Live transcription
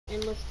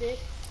enlisted?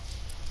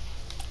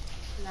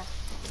 Nah.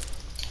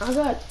 I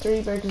got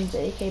 3 versions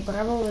of AK, but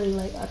I don't really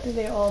like. I think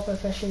they're all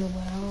professional,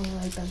 but I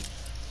don't like them.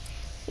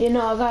 You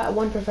know, I got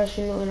 1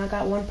 professional and I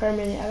got 1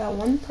 permanent. I got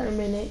 1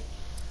 permanent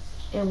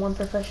and 1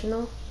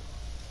 professional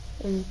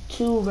and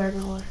 2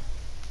 regular.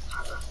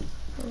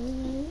 I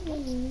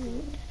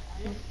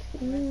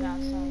got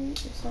some.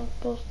 It's all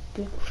supposed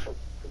to be.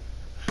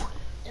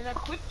 Is a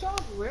quick draw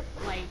grip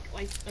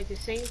like the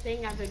same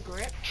thing as a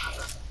grip?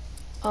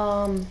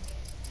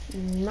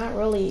 Not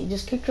really.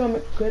 Just kick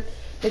drum grip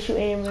makes you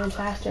aim really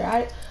faster.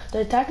 The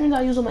attachments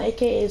I use on my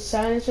AK is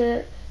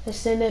silencer,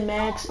 extended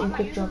max, No, and I'm not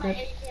quick draw using my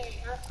grip. AK.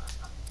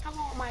 How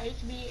about my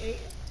HBR?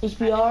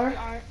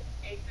 HBR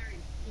A30?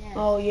 Yes.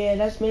 Oh yeah,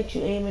 that makes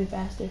you aiming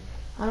faster.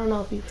 I don't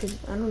know if you could.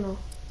 I don't know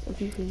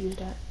if you could use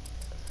that.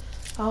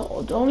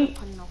 The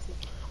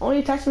only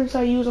attachments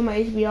I use on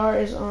my HBR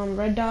is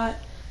red dot,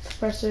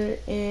 suppressor,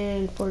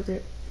 and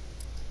foregrip.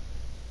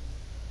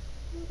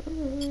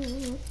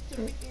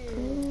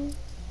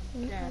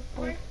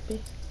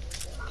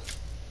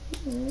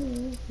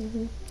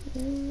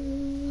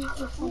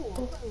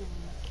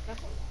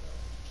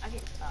 I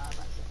get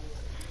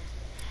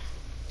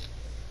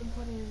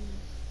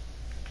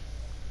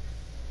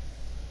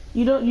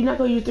You're not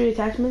gonna use 3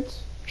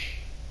 attachments?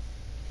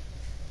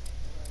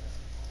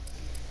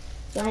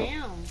 I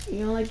am.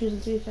 You don't like using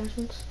 3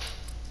 attachments?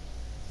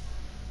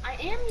 I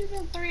am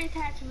using 3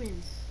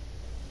 attachments.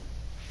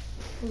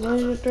 What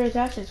are the 3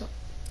 attachments?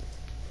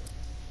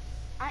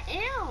 I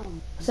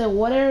am. So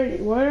what are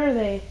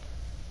they?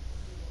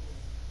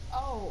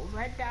 Oh,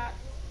 red dot,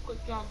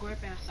 quick draw grip,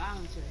 and a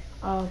silencer.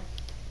 Oh.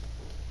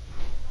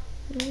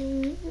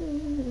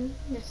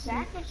 The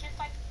sack is just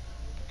like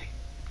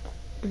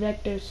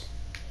Vectors.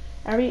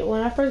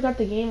 When I first got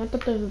the game, I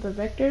thought they were the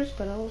vectors,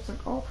 but I was like,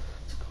 oh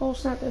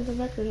snap, they're the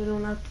vectors. And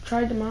when I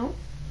tried them out,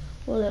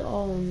 I was like,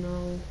 oh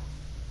no.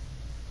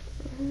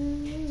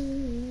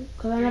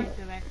 Cause I never.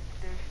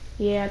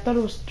 Yeah, I thought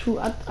it was 2.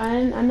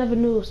 I never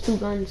knew it was 2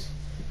 guns.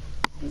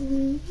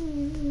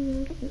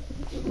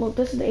 Well,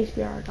 this is the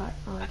HBR I got.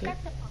 I like it.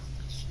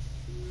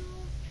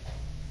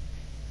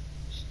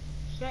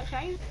 Should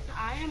I use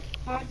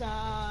the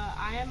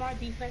IMR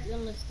defense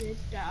enlisted,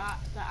 the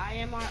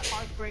IMR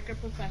heartbreaker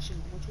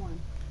professional? Which one?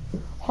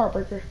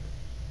 Heartbreaker.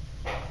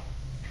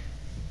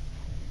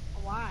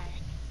 Why?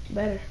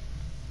 Better.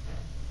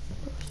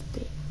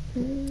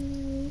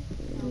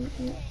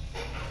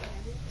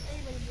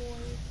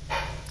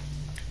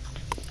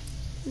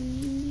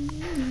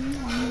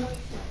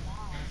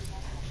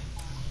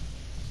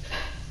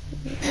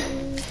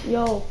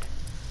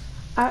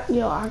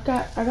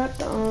 I got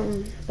the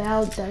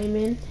Val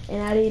Diamond,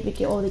 and I didn't even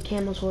get all the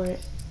camos for it.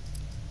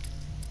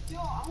 Yo,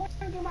 I want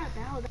to get my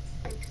Val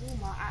Diamond too,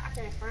 I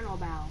got Inferno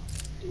Val.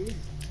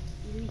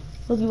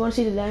 Look, you want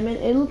to see the diamond?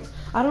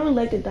 I don't really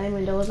like the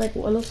diamond though. It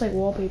looks like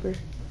wallpaper.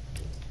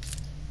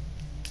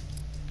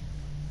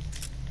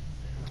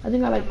 I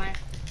think I like my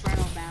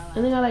Inferno Val. I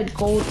think I like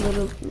gold a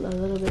little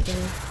bit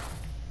better.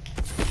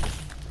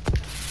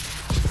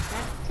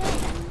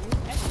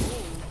 That's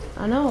cool.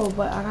 I know,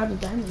 but I got the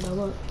diamond though.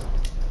 Look.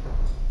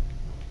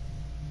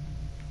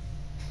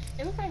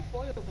 It looks like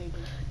foil paper.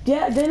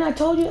 Yeah, then I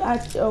told you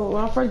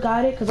when I first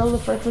got it, because I was the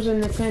first person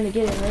in the clan to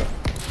get it, right?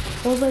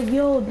 I was like,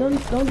 yo, don't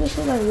this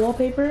look like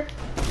wallpaper?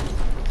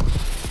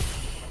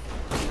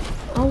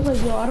 I was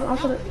like, yo, I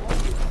said it.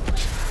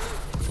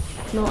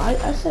 No,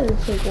 I said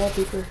it's like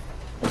wallpaper.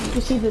 Like you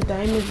can see the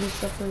diamonds and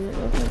stuff in it. It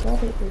looks like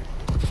wallpaper.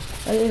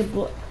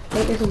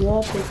 Like it's a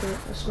wallpaper,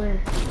 I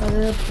swear.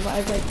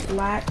 It's like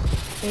black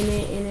in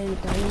it and then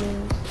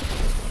diamonds.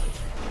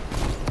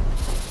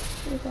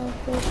 It's all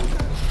cool.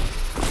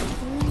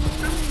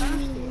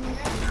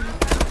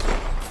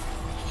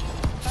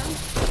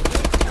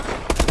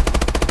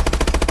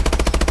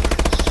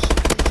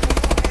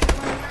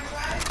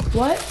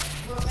 What?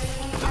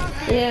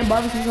 Yeah,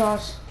 barbecue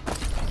sauce.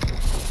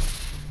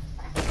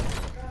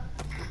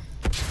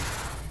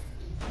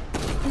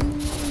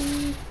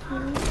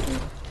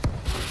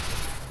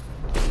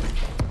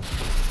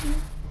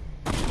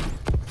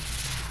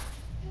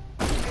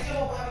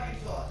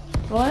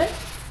 What?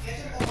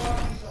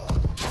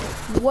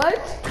 What?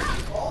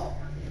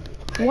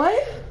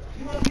 What?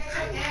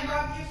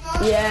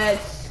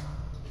 Yes.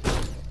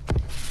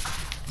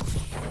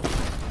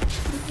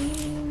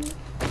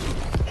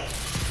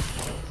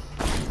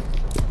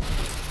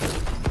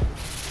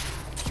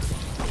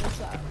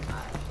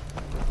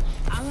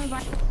 I'm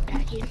about to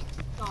back in.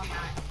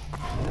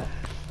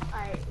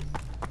 Alright.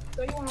 So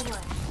you wanna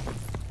play?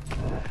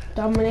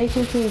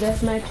 Domination team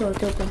deathmatch or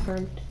kill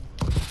confirmed.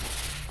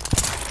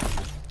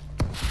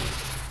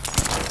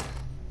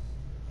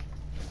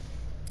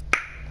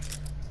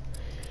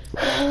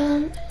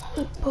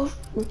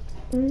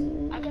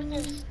 I got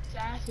this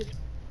sausage.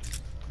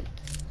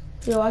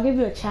 Yo, I'll give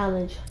you a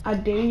challenge. I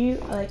dare you.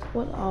 Like,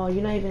 what? Oh,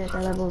 you're not even at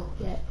that level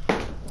yet.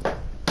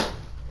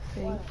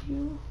 Thank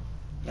you.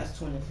 That's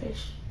 20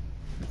 fish.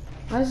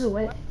 Why is it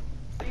wet? What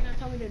are you gonna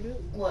tell me to do?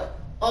 What?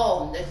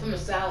 Oh, that's from the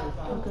salad.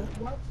 Okay.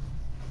 What?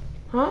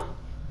 Huh?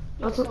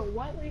 So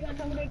what are you gonna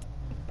tell me to do?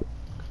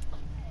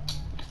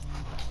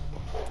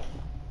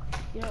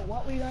 Yeah,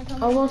 what were you gonna tell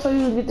me? I was gonna tell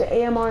you to get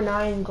the AMR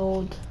 9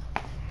 gold.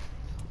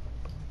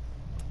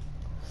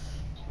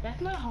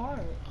 That's not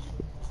hard.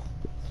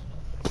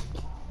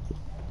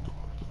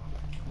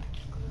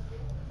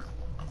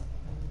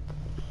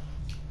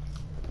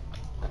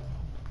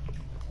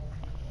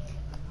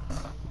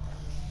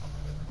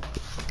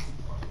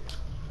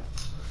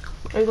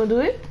 Are you gonna do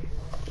it?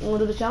 You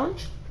wanna do the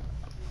challenge?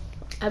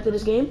 After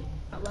this game?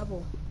 Not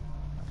level.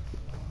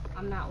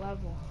 I'm not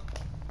level.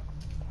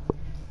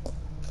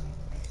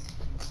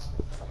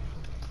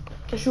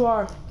 Yes, you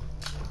are.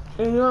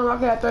 And you're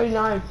unlocked at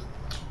 39.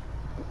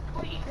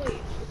 Wait.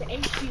 The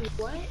HP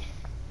what?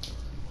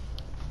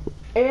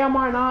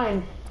 AMR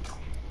 9.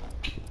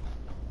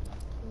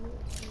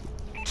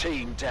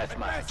 Team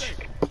deathmatch.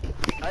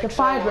 The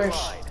fibers.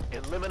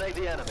 Eliminate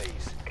the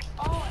enemies.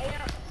 Oh,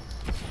 yeah.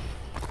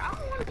 I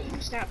don't want to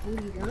use that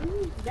booty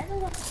gun.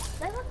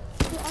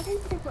 I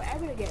think it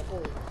forever to get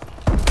gold.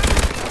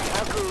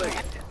 Have the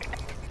lead.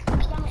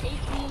 I'm starting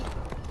HP,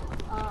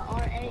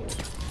 RA3.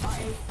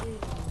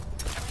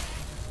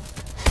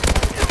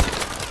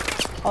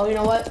 Oh, you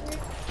know what?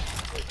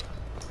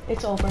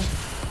 It's over.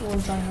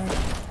 We'll try hard.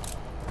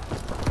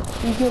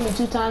 You killed me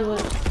 2 times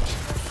with...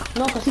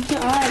 No, because he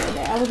killed...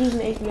 I was using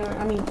the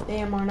the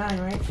AMR 9,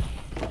 right?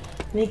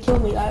 And he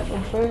killed me. I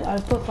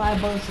put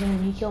 5 bullets in him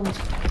and he killed me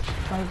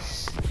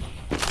twice.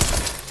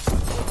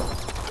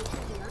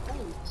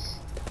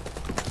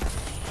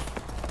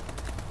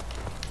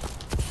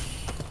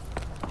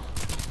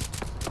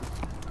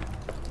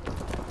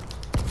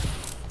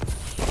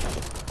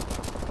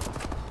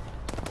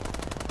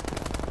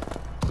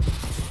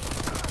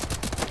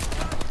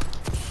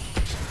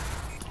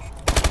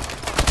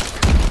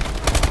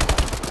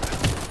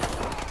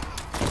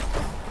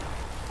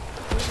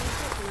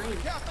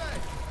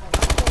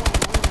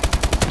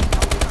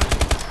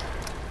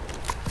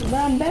 But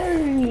I'm better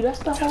than you, that's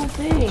the whole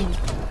thing.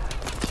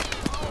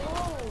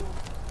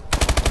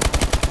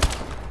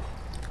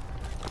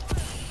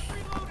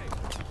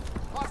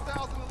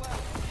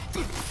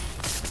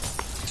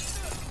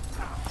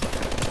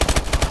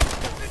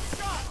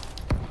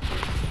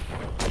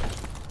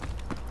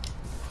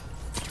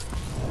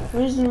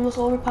 What is the most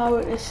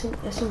overpowered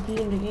SMG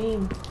in the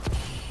game?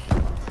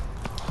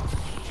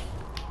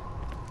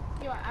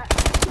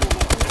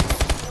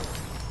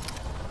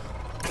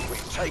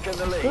 We've taken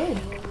the lead. Good.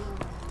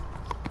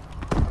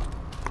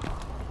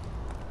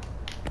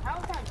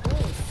 How's that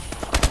good?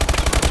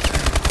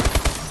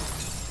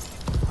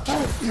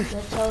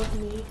 That tells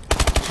me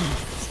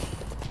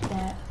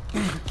that.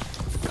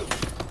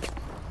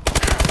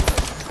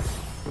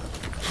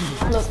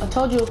 Look, I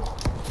told you.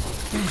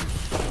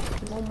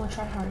 One more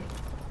try hard.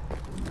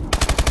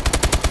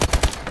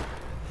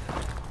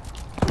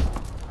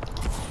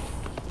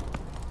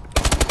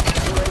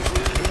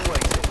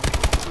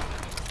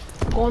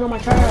 Going on my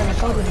try hard, I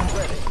told you that.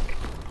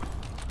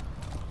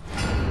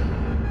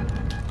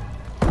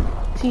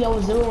 See, I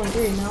was 0 and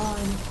 3, now I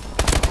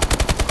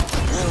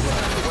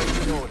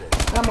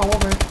got my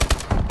over.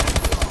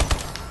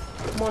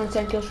 I'm on a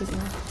 10 kill streak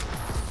now.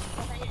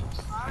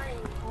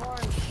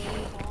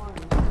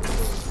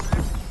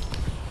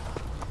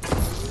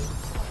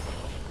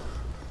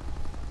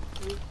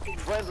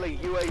 Friendly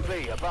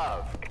UAV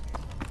above.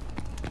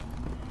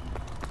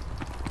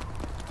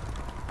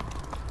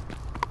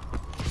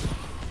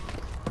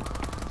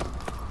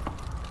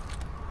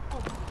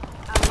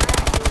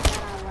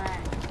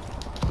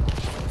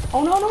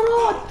 Oh no!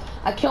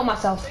 I killed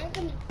myself.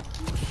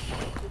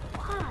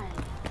 Why?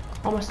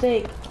 On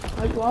mistake.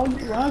 Why would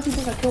you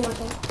think I killed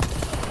myself?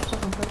 So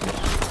on purpose.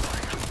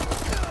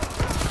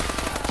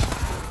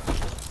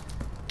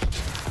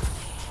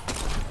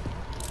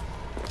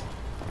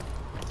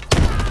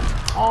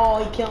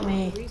 Oh, he killed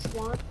me.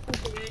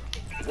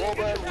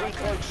 Warbird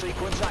recloak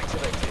sequence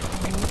activated.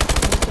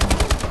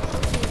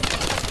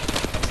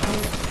 I'm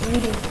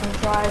eating french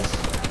fries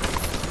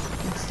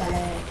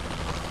instead.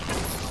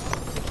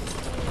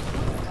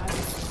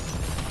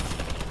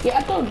 Yeah, I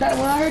thought that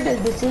when I heard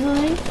the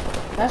sizzling,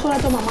 that's what I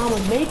thought my mom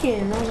was making,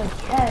 and I was like,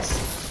 yes.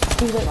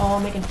 She was like, oh,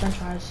 I'm making french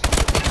fries.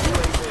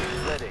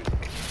 UAV ready.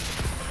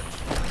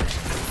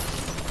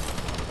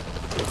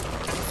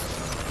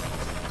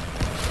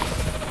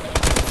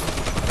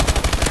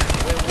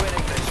 We're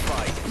winning this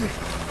fight.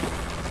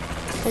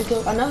 10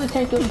 kill, another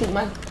 10 kill streak,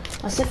 my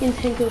second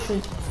 10 kill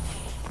streak.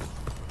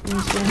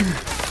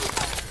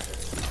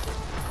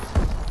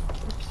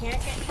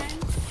 Can't get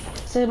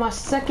 10? Said my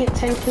second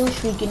 10 kill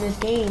streak in this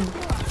game.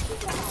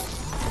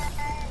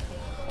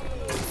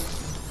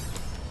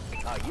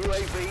 Our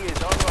UAV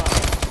is online.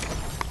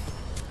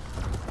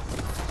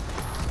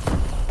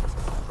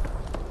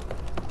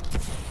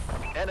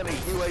 Enemy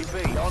UAV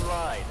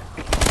online.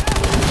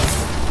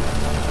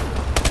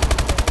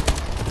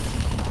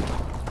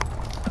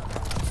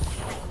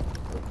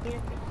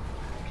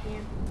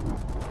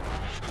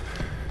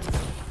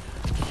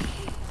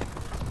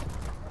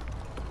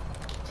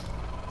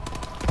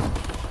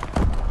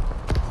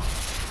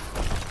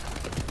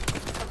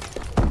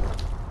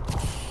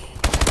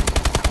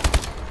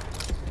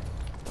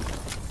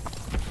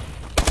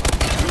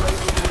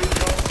 UAV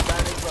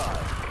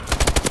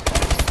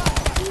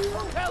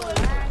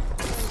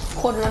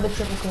scored another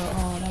triple kill.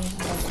 Oh, that was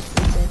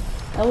insane.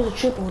 That was a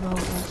triple though, but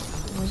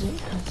it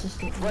wasn't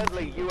consistent.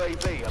 Friendly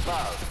UAV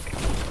above.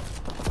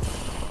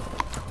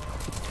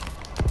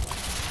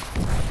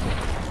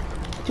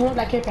 Do you want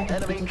that care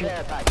package? Enemy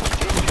care package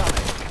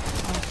incoming.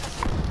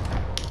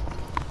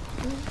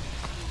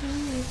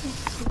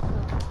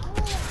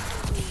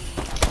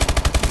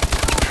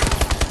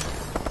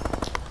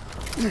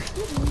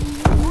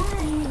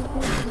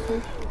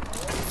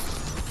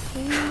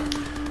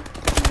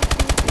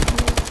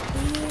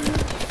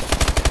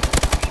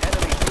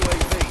 Enemy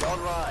UAV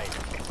online.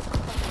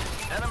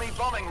 Enemy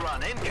bombing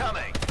run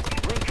incoming.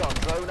 Recon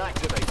drone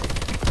activated.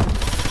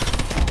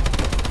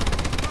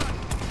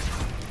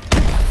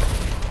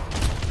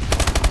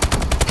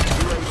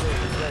 UAV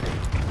is ready.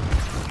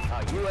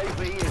 Our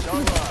UAV is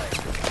online.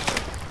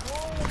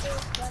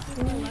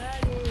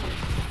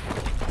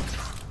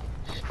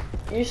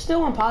 You're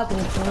still on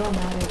positive, so it don't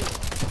matter.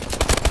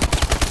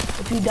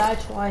 If you die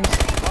twice,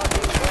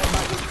 Marking care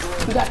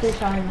package you got 3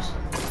 times,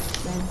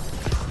 then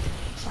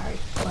sorry,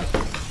 but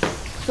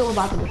still on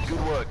positive.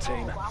 Good work,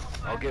 team.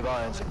 I'll give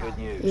Iron some good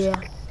news. Yeah.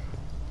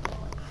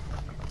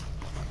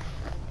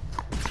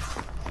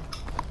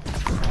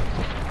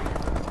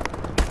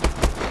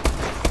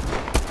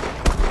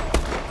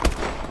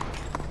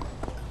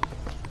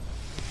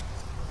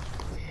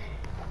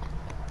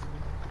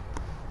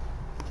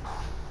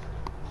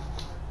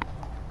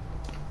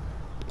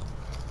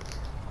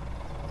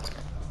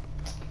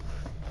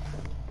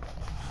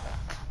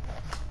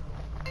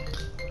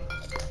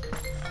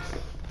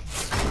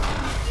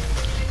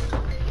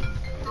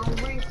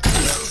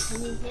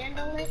 Can you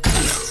handle it?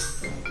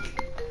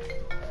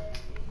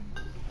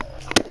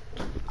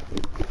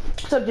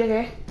 What's up,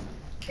 JK?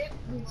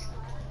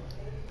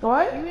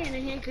 What? You in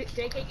a hand, JK,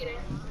 get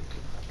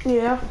in.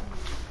 Yeah.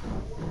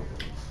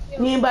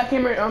 Me and Black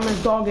Hammer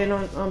is dogging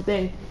on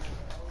thing.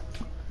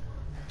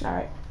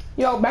 Alright.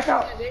 Yo, back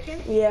out.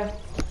 JK? Yeah.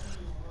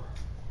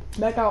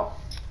 Back out.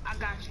 I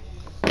got you.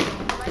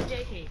 Let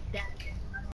JK.